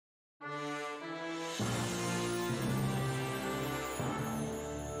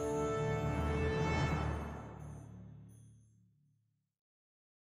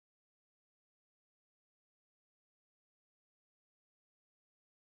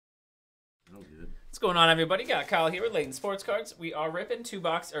What's going on, everybody? Got Kyle here with Layton Sports Cards. We are ripping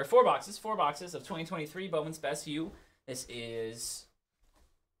four boxes of 2023 Bowman's Best U. This is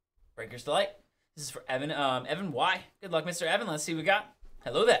Breaker's Delight. This is for Evan. Evan Y. Good luck, Mr. Evan. Let's see what we got.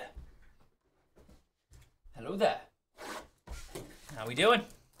 Hello there. Hello there. How we doing?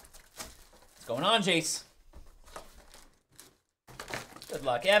 What's going on, Jace? Good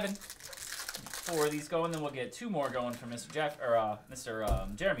luck, Evan. 4 of these going, then we'll get 2 more going for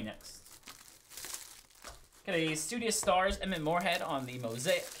Mr. Jeremy next. Got a Studious Stars Emmett Moorhead on the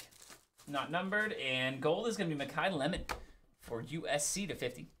Mosaic. Not numbered. And gold is going to be Makai Lemon for USC to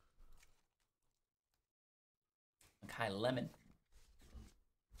 50. Makai Lemon.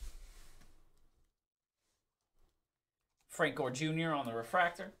 Frank Gore Jr. on the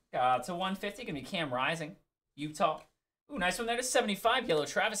Refractor. Got to 150. Going to be Cam Rising, Utah. Ooh, nice one there to 75. Yellow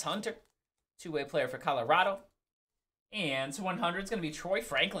Travis Hunter. 2-way player for Colorado. And to 100 is going to be Troy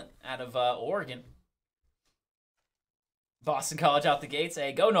Franklin out of Oregon. Boston College out the gates.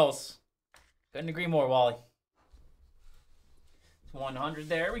 Hey, go Noles. Couldn't agree more, Wally. 100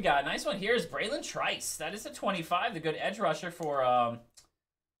 there. We got a nice one here is Braylon Trice. That is a 25. The good edge rusher for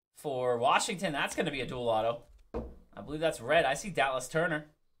Washington. That's going to be a dual auto. I believe that's red. I see Dallas Turner.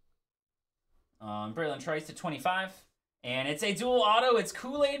 Braylon Trice to 25. And it's a dual auto. It's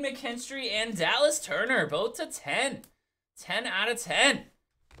Kool-Aid McKinstry and Dallas Turner. Both to 10. 10 out of 10.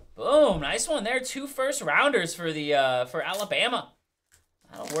 Boom, nice one there. 2 first-rounders for Alabama.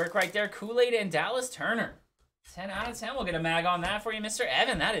 That'll work right there. Kool-Aid and Dallas Turner. 10 out of 10. We'll get a mag on that for you, Mr.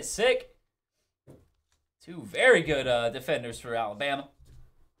 Evan. That is sick. 2 very good defenders for Alabama.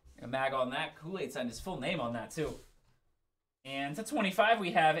 A mag on that. Kool-Aid signed his full name on that, too. And to 25,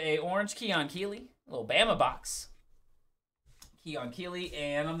 we have a orange Keon Keeley. A little Bama box. Keon Keeley.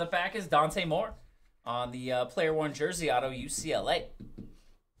 And on the back is Dante Moore on the player-worn jersey auto UCLA.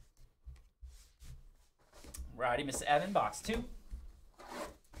 Righty, Mr. Evan, box 2.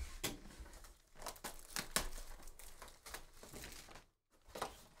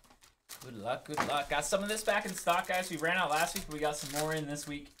 Good luck, good luck. Got some of this back in stock, guys. We ran out last week, but we got some more in this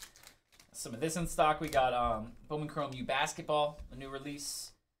week. Some of this in stock. We got Bowman Chrome U Basketball, a new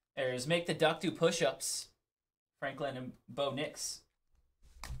release. There's Make the Duck Do Push-Ups, Franklin and Bo Nix.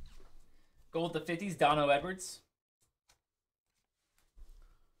 Gold to 50s, Dono Edwards.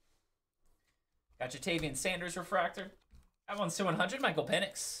 Got Jatavian Sanders Refractor. That one's to 100, Michael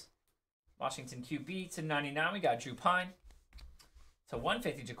Penix. Washington QB to 99, we got Drew Pine. To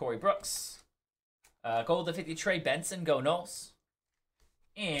 150, Ja'Cory Brooks. Gold to 50, Trey Benson, go Noles.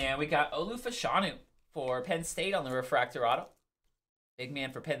 And we got Olu Fashanu for Penn State on the Refractor auto. Big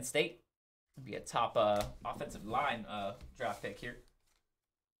man for Penn State. Be a top offensive line draft pick here.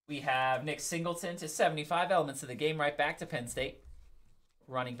 We have Nick Singleton to 75, elements of the game right back to Penn State.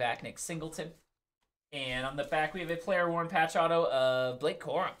 Running back, Nick Singleton. And on the back, we have a player-worn patch auto of Blake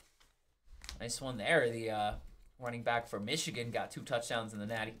Corum. Nice one there. The running back for Michigan got 2 touchdowns in the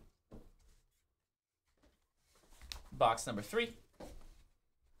Natty. Box number 3.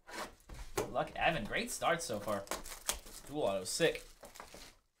 Good luck, Evan. Great start so far. Dual auto, sick.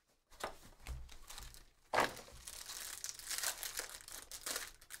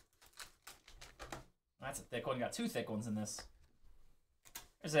 That's a thick one. Got 2 thick ones in this.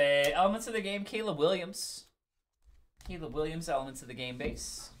 There's a Elements of the Game, Caleb Williams. Caleb Williams, Elements of the Game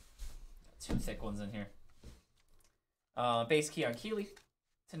base. Got 2 thick ones in here. Base Keon Keeley.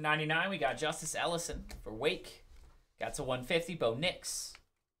 To 99, we got Justice Ellison for Wake. Got to 150, Bo Nix.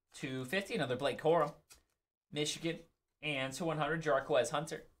 250, another Blake Corum. Michigan. And to 100, Jarquez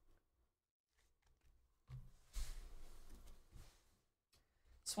Hunter.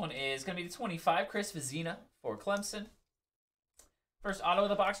 This one is going to be the 25, Chris Vizina for Clemson. First auto of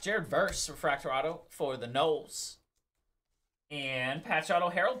the box, Jared Verse, Refractor auto for the Noles. And patch auto,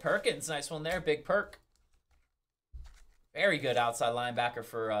 Harold Perkins. Nice one there, big perk. Very good outside linebacker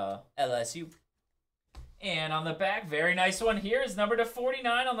for LSU. And on the back, very nice one here is number to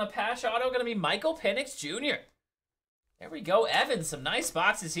 49 on the patch auto, going to be Michael Penix Jr. There we go, Evan. Some nice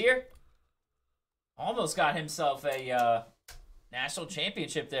boxes here. Almost got himself a national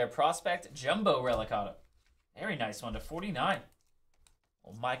championship there. Prospect Jumbo Relic auto. Very nice one to 49.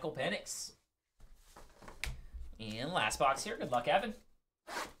 Well, Michael Penix. And last box here. Good luck, Evan.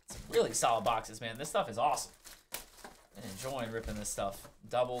 Some really solid boxes, man. This stuff is awesome. Been enjoying ripping this stuff.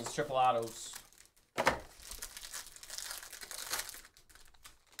 Doubles, triple autos.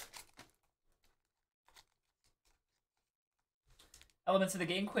 Elements of the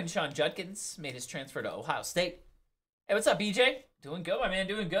Game, Quinshon Judkins made his transfer to Ohio State. Hey, what's up, BJ? Doing good, my man,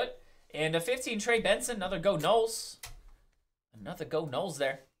 doing good. And a 15, Trey Benson, another Go Noles. Another Go Noles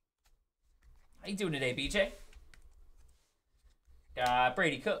there. How you doing today, BJ? Got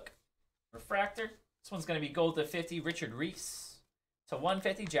Brady Cook. Refractor. This one's going to be gold to 50, Richard Reese. To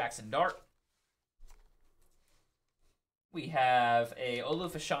 150, Jackson Dart. We have a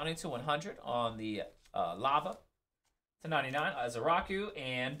Olu Fashanu to 100 on the Lava. To 99, Azaraku.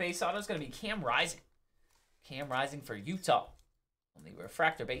 And base auto is going to be Cam Rising. Cam Rising for Utah on the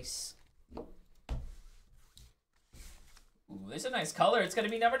refractor base. Ooh, there's a nice color. It's going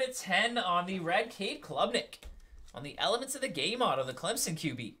to be number to 10 on the red, Cade Klubnik. On the Elements of the Game auto, the Clemson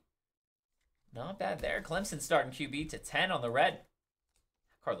QB. Not bad there. Clemson starting QB to 10 on the red.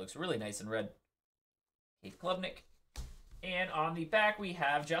 Card looks really nice in red. Cade Klubnik. And on the back, we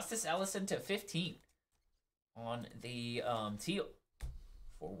have Justice Ellison to 15 on the teal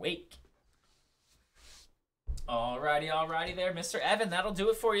for Wake. Alrighty there, Mr. Evan. That'll do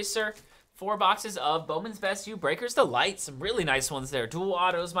it for you, sir. 4 boxes of Bowman's Best U Breakers Delight. Some really nice ones there. Dual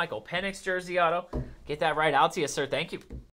autos, Michael Penix jersey auto. Get that right out to you, sir. Thank you.